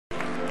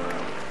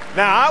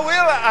Now,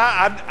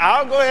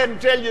 I'll go ahead and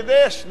tell you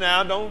this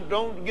now.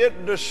 Don't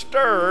get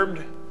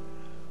disturbed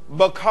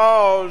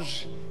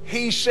because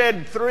he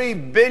said 3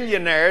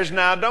 billionaires.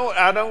 Now,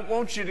 I don't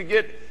want you to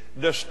get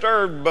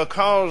disturbed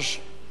because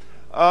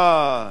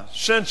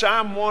since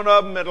I'm one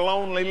of them, it'll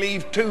only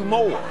leave 2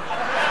 more.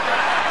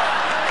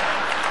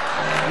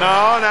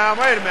 No, now,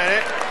 wait a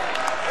minute.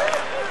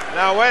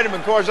 Now, wait a minute.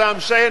 Of course,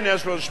 I'm saying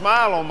this with a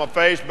smile on my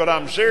face, but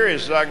I'm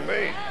serious as I can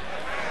be.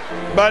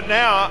 But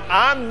now,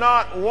 I'm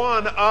not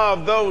one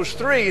of those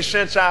 3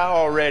 since I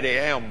already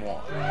am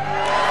one.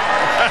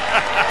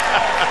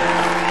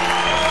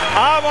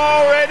 I've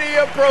already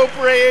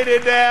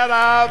appropriated that.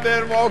 I've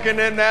been walking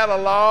in that a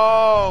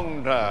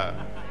long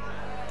time.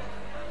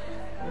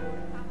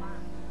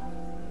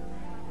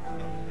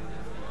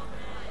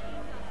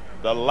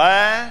 The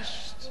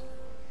last,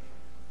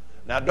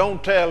 now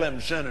don't tell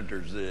them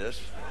senators this.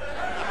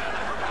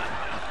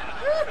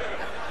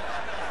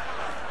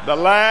 The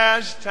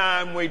last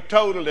time we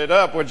totaled it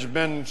up, which has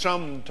been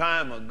some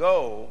time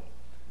ago,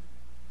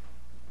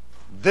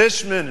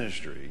 this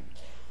ministry,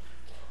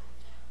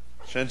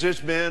 since it's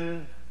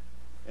been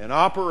in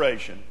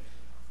operation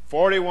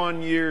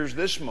 41 years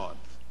this month,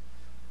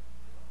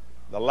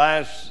 the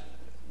last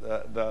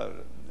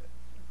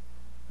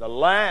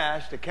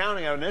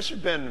accounting of it,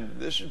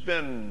 this has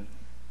been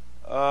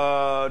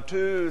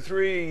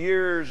 2-3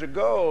 years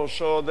ago,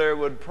 so there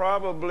would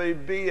probably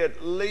be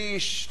at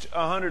least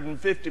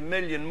 150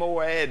 million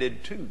more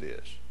added to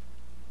this.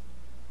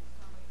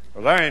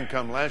 Well, our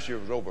income last year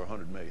was over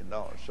 $100 million.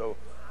 So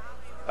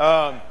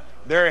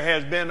there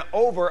has been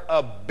over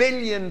 $1.3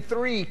 billion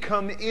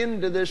come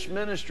into this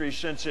ministry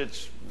since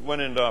it's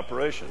went into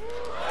operation.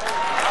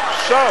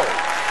 So,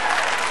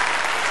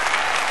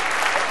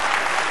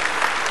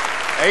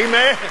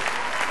 amen.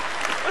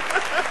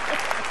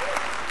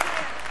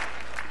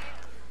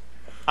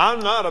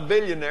 I'm not a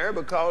billionaire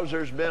because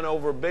there's been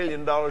over $1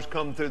 billion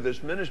come through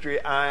this ministry.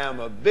 I am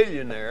a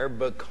billionaire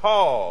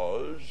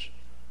because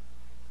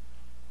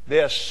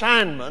the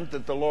assignment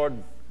that the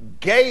Lord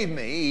gave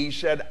me, He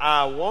said,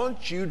 I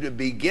want you to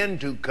begin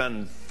to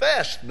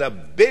confess the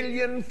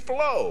billion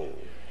flow.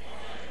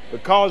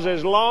 Because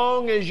as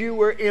long as you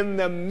were in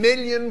the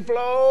million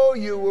flow,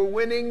 you were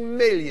winning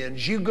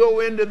millions. You go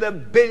into the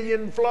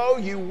billion flow,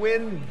 you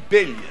win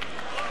billions.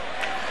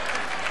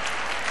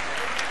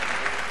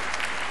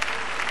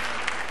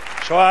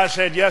 So I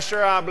said, yes,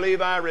 sir, I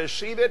believe I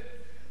receive it.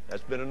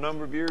 That's been a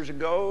number of years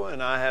ago,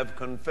 and I have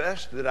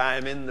confessed that I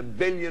am in the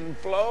billion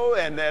flow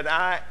and that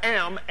I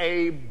am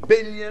a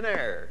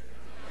billionaire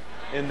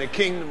in the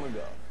kingdom of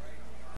God.